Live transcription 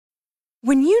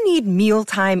When you need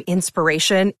mealtime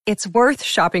inspiration, it's worth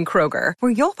shopping Kroger,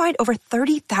 where you'll find over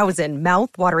 30,000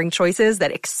 mouth-watering choices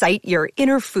that excite your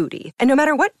inner foodie. And no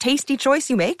matter what tasty choice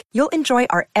you make, you'll enjoy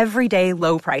our everyday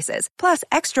low prices, plus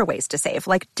extra ways to save,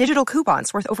 like digital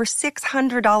coupons worth over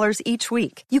 $600 each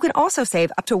week. You can also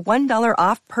save up to $1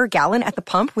 off per gallon at the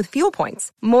pump with fuel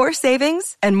points. More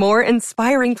savings and more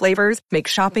inspiring flavors make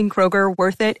shopping Kroger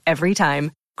worth it every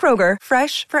time. Kroger,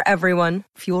 fresh for everyone.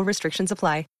 Fuel restrictions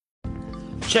apply.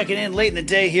 Checking in late in the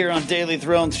day here on Daily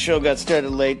Thrones. The show got started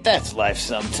late. That's life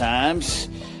sometimes.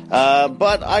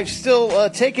 But I've still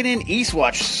taken in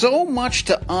Eastwatch. So much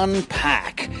to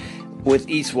unpack with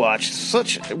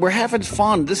Eastwatch. We're having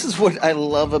fun. This is what I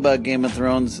love about Game of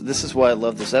Thrones. This is why I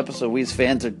love this episode. We as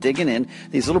fans are digging in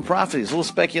these little prophecies, little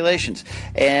speculations,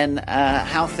 and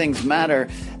how things matter.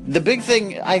 The big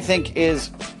thing, I think,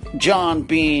 is Jon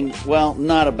being, well,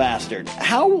 not a bastard.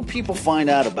 How will people find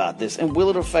out about this, and will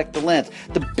it affect the Lance?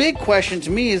 The big question to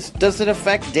me is, does it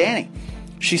affect Dany?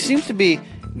 She seems to be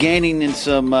gaining in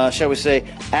some, shall we say,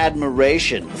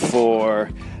 admiration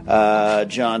for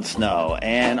Jon Snow.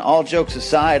 And all jokes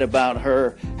aside about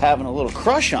her having a little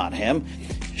crush on him,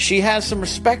 she has some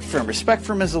respect for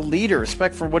him as a leader,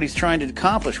 respect for what he's trying to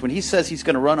accomplish. When he says he's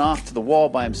going to run off to the wall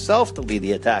by himself to lead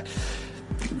the attack,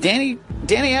 Dany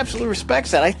absolutely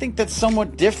respects that. I think that's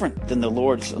somewhat different than the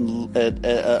lords of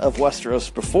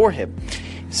Westeros before him.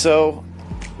 So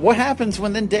what happens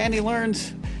when then Dany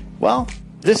learns, well,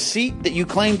 this seat that you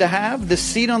claim to have, this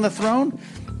seat on the throne,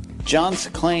 Jon's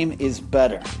claim is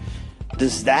better.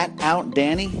 Does that out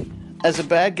Dany as a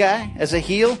bad guy, as a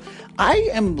heel? I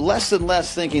am less and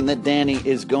less thinking that Dany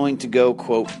is going to go,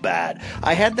 quote, bad.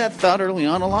 I had that thought early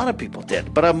on. A lot of people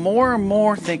did. But I'm more and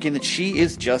more thinking that she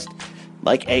is just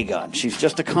like Aegon. She's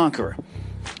just a conqueror.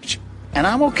 And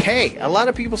I'm okay. A lot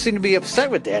of people seem to be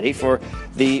upset with Dany for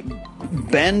the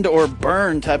bend or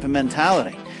burn type of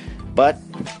mentality. But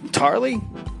Tarly,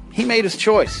 he made his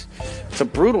choice. It's a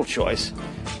brutal choice.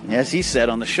 And as he said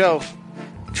on the show,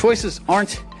 choices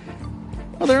aren't,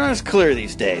 well, they're not as clear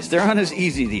these days. They're not as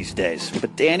easy these days.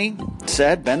 But Dany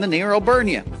said, bend the knee or I'll burn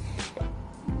you.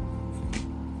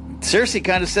 Cersei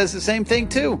kind of says the same thing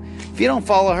too. If you don't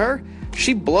follow her,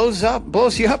 she blows you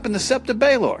up in the Sept of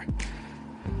Baelor.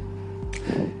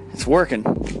 It's working.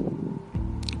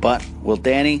 But will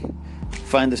Dany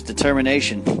find this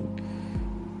determination?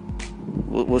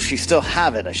 Will she still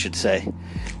have it, I should say,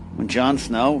 when Jon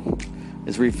Snow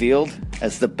is revealed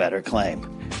as the better claim?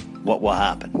 What will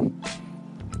happen?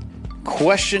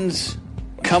 Questions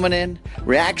coming in,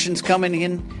 reactions coming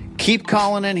in. Keep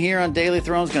calling in here on Daily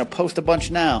Thrones. Going to post a bunch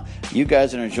now. You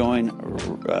guys are enjoying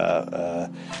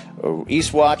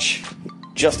Eastwatch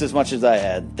just as much as I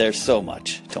had. There's so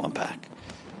much to unpack.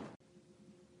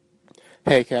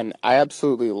 Hey, Ken, I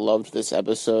absolutely loved this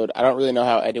episode. I don't really know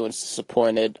how anyone's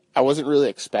disappointed. I wasn't really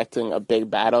expecting a big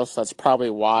battle, so that's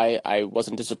probably why I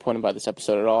wasn't disappointed by this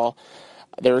episode at all.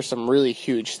 There were some really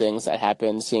huge things that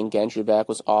happened. Seeing Gendry back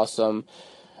was awesome.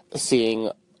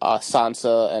 Seeing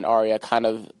Sansa and Arya, kind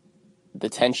of the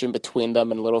tension between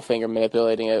them and Littlefinger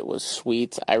manipulating it was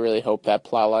sweet. I really hope that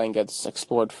plotline gets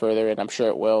explored further, and I'm sure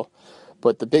it will.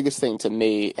 But the biggest thing to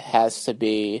me has to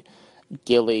be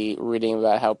Gilly reading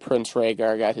about how Prince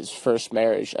Rhaegar got his first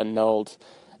marriage annulled.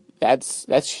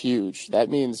 That's huge. That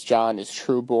means Jon is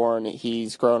true-born.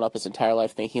 He's grown up his entire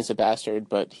life thinking he's a bastard,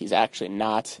 but he's actually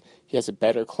not. He has a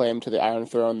better claim to the Iron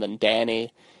Throne than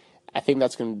Dany. I think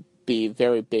that's going to be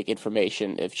very big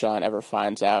information if Jon ever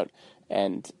finds out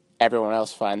and everyone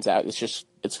else finds out. It's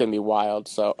going to be wild.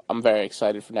 So I'm very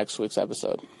excited for next week's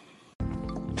episode.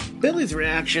 Billy's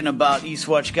reaction about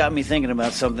Eastwatch got me thinking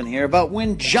about something here, about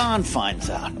when Jon finds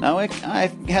out. Now,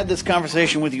 I had this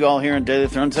conversation with you all here on Daily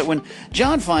Thrones, that when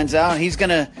Jon finds out, he's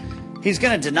gonna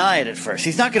deny it at first.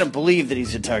 He's not gonna believe that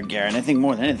he's a Targaryen. I think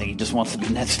more than anything, he just wants to be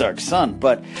Ned Stark's son,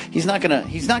 but he's not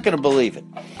gonna believe it.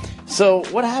 So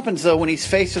what happens, though, when he's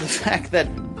faced with the fact that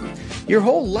your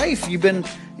whole life you've been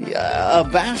a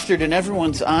bastard in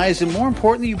everyone's eyes, and more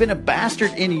importantly, you've been a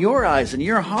bastard in your eyes and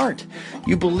your heart.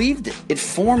 You believed it. It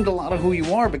formed a lot of who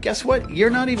you are, but guess what?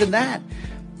 You're not even that.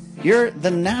 You're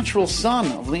the natural son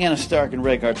of Lyanna Stark and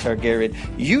Rhaegar Targaryen.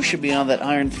 You should be on that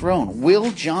Iron Throne. Will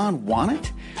Jon want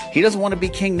it? He doesn't want to be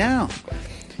king now.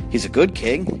 He's a good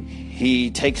king.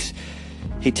 He takes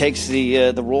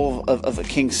the role of a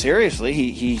king seriously.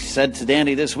 He said to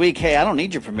Dany this week, hey, I don't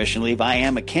need your permission to leave. I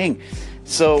am a king.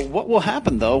 So what will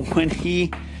happen, though, when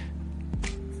he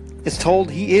is told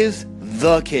he is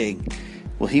the king?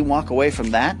 Will he walk away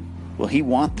from that? Will he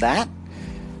want that?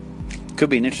 Could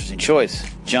be an interesting choice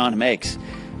Jon makes.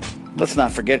 Let's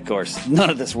not forget, of course, none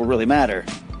of this will really matter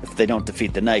if they don't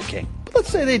defeat the Night King. But let's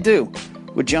say they do.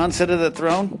 Would Jon sit at the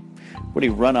throne? Would he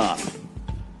run off?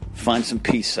 Find some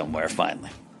peace somewhere, finally.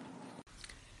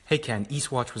 Hey Ken,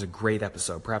 Eastwatch was a great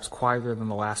episode, perhaps quieter than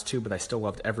the last two, but I still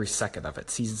loved every second of it.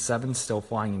 Season 7 still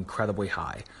flying incredibly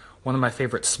high. One of my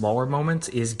favorite smaller moments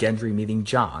is Gendry meeting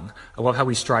Jon. I love how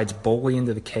he strides boldly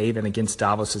into the cave and against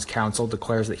Davos' council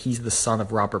declares that he's the son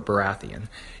of Robert Baratheon.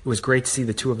 It was great to see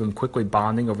the two of them quickly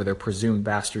bonding over their presumed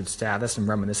bastard status and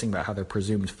reminiscing about how their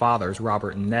presumed fathers,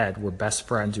 Robert and Ned, were best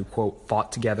friends who, quote,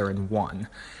 fought together and won.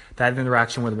 That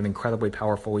interaction would have been incredibly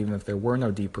powerful even if there were no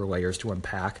deeper layers to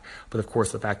unpack, but of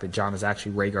course the fact that Jon is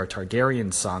actually Rhaegar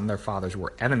Targaryen's son, their fathers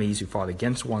were enemies who fought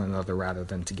against one another rather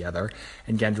than together,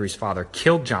 and Gendry's father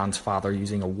killed Jon's father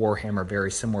using a warhammer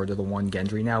very similar to the one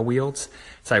Gendry now wields.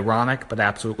 It's ironic, but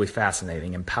absolutely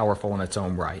fascinating and powerful in its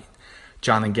own right.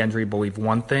 Jon and Gendry believe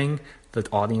one thing, the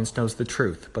audience knows the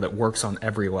truth, but it works on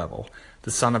every level.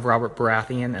 The son of Robert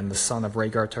Baratheon and the son of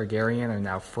Rhaegar Targaryen are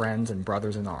now friends and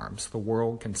brothers in arms. The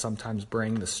world can sometimes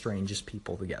bring the strangest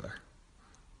people together.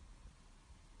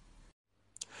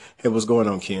 Hey, what's going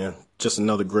on, Ken? Just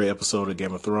another great episode of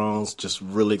Game of Thrones. Just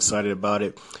really excited about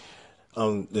it.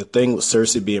 The thing with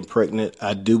Cersei being pregnant,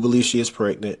 I do believe she is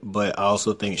pregnant, but I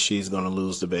also think she's going to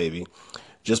lose the baby.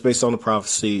 Just based on the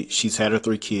prophecy, she's had her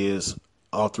 3 kids.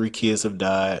 All 3 kids have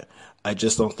died. I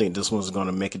just don't think this one's going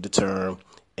to make it to term.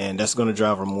 And that's going to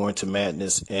drive her more into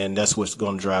madness, and that's what's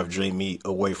going to drive Jaime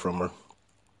away from her.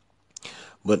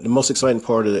 But the most exciting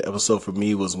part of the episode for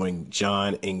me was when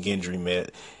Jon and Gendry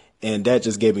met. And that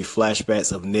just gave me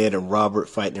flashbacks of Ned and Robert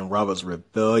fighting in Robert's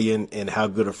rebellion and how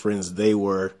good of friends they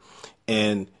were.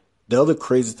 And the other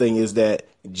crazy thing is that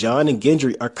Jon and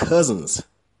Gendry are cousins.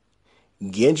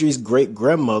 Gendry's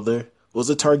great-grandmother was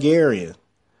a Targaryen.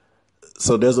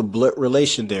 So there's a blood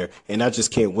relation there, and I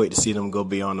just can't wait to see them go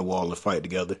beyond the wall and fight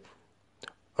together.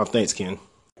 Thanks, Ken.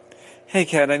 Hey,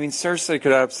 Ken, I mean, Cersei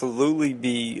could absolutely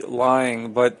be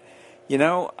lying, but, you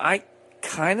know, I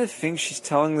kind of think she's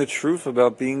telling the truth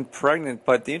about being pregnant.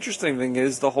 But the interesting thing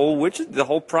is the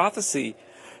whole prophecy,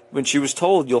 when she was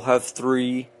told you'll have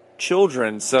 3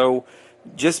 children. So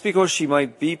just because she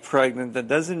might be pregnant, that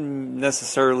doesn't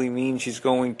necessarily mean she's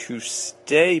going to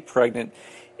stay pregnant.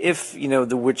 If,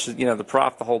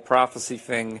 the whole prophecy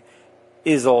thing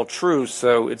is all true,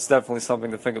 so it's definitely something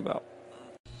to think about.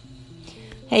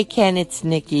 Hey, Ken, it's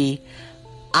Nikki.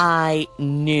 I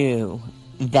knew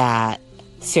that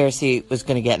Cersei was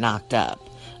going to get knocked up.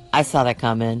 I saw that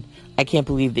coming. I can't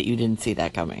believe that you didn't see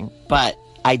that coming. But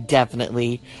I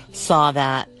definitely saw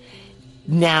that.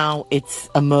 Now it's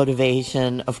a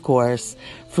motivation, of course,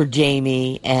 for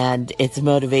Jaime, and it's a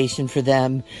motivation for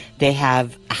them. They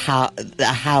have a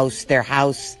house. Their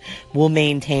house will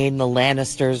maintain. The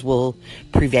Lannisters will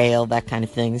prevail, that kind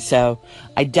of thing. So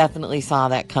I definitely saw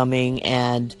that coming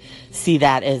and see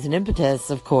that as an impetus,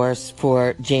 of course,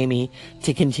 for Jaime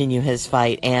to continue his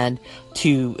fight and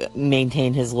to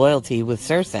maintain his loyalty with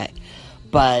Cersei.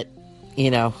 But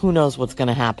who knows what's going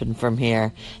to happen from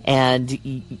here.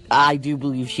 And I do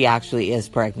believe she actually is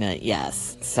pregnant,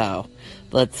 yes. So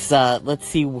let's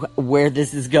see where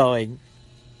this is going.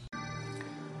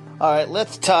 All right,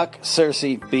 let's talk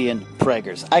Cersei being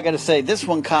preggers. I got to say, this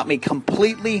one caught me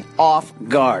completely off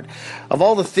guard. Of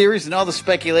all the theories and all the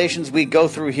speculations we go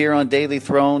through here on Daily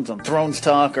Thrones, on Thrones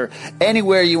Talk, or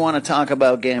anywhere you want to talk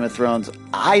about Game of Thrones,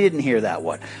 I didn't hear that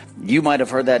one. You might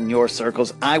have heard that in your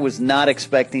circles. I was not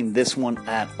expecting this one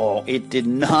at all. It did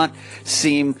not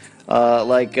seem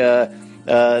like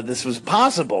this was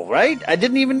possible, right? I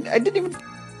didn't even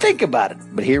think about it.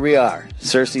 But here we are.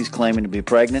 Cersei's claiming to be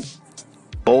pregnant,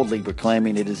 boldly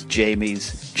proclaiming it is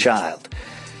Jaime's child.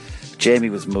 Jaime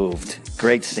was moved.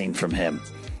 Great scene from him.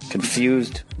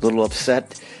 Confused, a little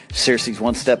upset. Cersei's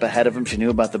one step ahead of him. She knew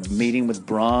about the meeting with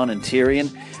Bronn and Tyrion.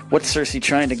 What's Cersei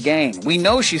trying to gain? We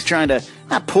know she's trying to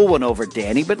not pull one over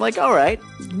Dany, but all right,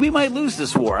 we might lose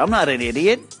this war. I'm not an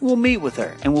idiot. We'll meet with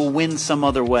her, and we'll win some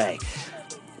other way.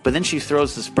 But then she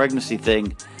throws this pregnancy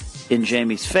thing in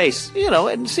Jaime's face,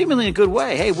 and seemingly in a good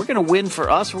way. Hey, we're going to win for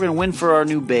us. We're going to win for our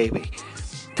new baby.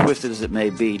 Twisted as it may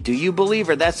be. Do you believe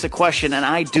her? That's the question, and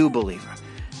I do believe her.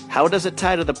 How does it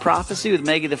tie to the prophecy with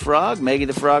Maggie the Frog? Maggie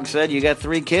the Frog said, you got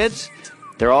 3 kids?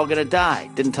 They're all going to die.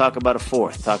 Didn't talk about a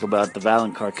 4th. Talk about the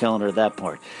Valonqar killing her at that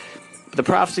part. But the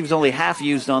prophecy was only half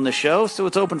used on the show, so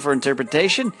it's open for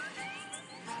interpretation.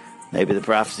 Maybe the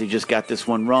prophecy just got this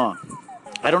one wrong.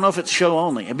 I don't know if it's show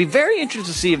only. I'd be very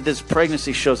interested to see if this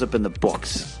pregnancy shows up in the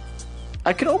books.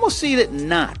 I could almost see that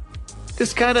not.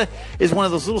 This kind of is one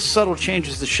of those little subtle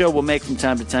changes the show will make from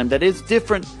time to time that is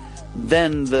different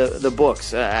than the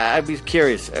books. I'd be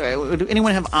curious. Do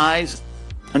anyone have eyes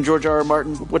on George R.R.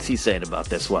 Martin? What's he saying about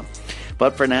this one?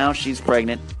 But for now, she's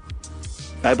pregnant.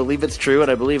 I believe it's true, and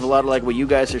I believe a lot of like what you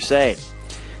guys are saying.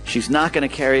 She's not going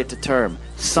to carry it to term.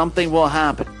 Something will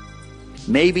happen.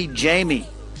 Maybe Jaime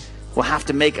will have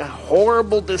to make a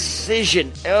horrible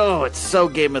decision. Oh, it's so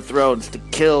Game of Thrones to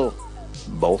kill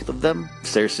both of them,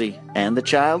 Cersei and the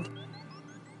child.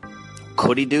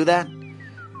 Could he do that?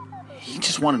 He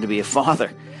just wanted to be a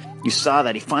father. You saw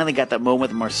that. He finally got that moment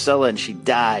with Marcella, and she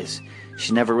dies.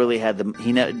 She never really had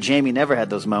Jaime never had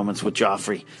those moments with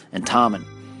Joffrey and Tommen.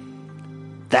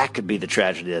 That could be the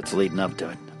tragedy that's leading up to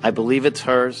it. I believe it's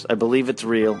hers. I believe it's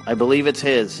real. I believe it's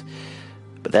his.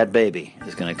 But that baby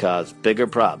is going to cause bigger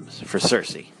problems for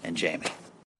Cersei and Jaime.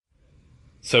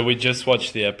 So we just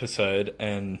watched the episode,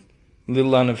 and a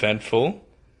little uneventful,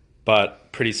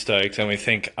 but pretty stoked, and we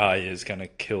think Arya's going to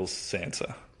kill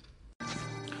Sansa.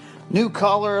 New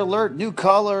caller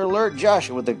alert, Josh,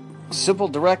 with a simple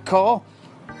direct call.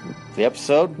 The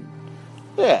episode,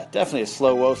 yeah, definitely a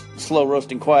slow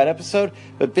roasting, quiet episode,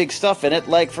 but big stuff in it,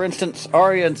 like, for instance,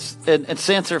 Arya and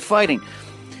Sansa are fighting.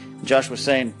 Josh was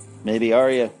saying maybe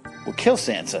Arya will kill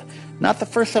Sansa. Not the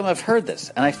first time I've heard this,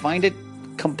 and I find it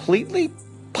completely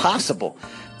possible.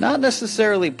 Not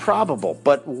necessarily probable,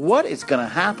 but what is going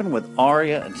to happen with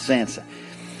Arya and Sansa?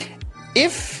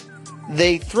 If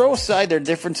they throw aside their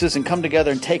differences and come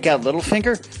together and take out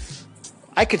Littlefinger,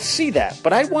 I could see that,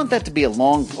 but I want that to be a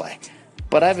long play.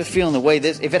 But I have a feeling the way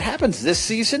if it happens this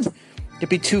season, it'd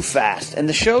be too fast. And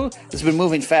the show has been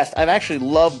moving fast. I've actually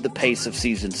loved the pace of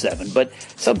Season 7, but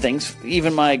some things,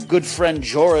 even my good friend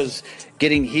Jorah's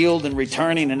getting healed and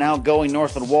returning and now going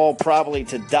north of the wall probably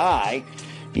to die,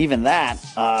 even that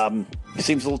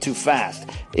seems a little too fast.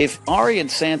 If Arya and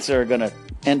Sansa are going to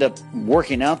end up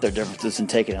working out their differences and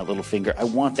taking out Littlefinger, I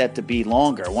want that to be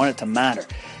longer. I want it to matter.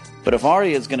 But if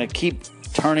Arya is going to keep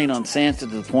turning on Sansa to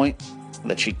the point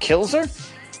that she kills her,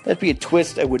 that'd be a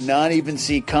twist I would not even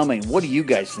see coming. What do you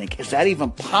guys think? Is that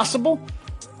even possible?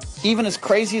 Even as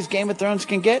crazy as Game of Thrones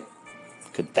can get?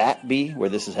 Could that be where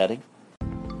this is heading?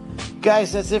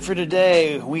 Guys, that's it for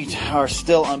today. We are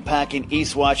still unpacking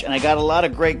Eastwatch, and I got a lot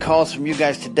of great calls from you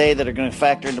guys today that are going to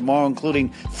factor in tomorrow, including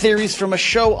theories from a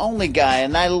show-only guy,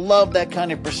 and I love that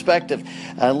kind of perspective.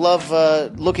 I love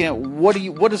looking at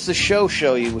what does the show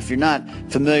show you if you're not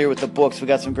familiar with the books. We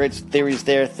got some great theories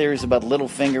there, theories about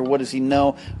Littlefinger, what does he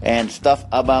know, and stuff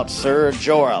about Ser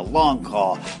Jorah,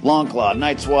 Longclaw,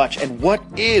 Night's Watch, and what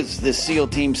is this SEAL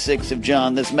Team 6 of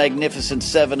Jon, this magnificent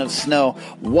 7 of Snow?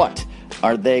 What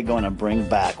are they going to bring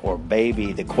back? Or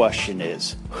maybe the question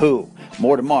is, who?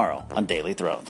 More tomorrow on Daily Thrones.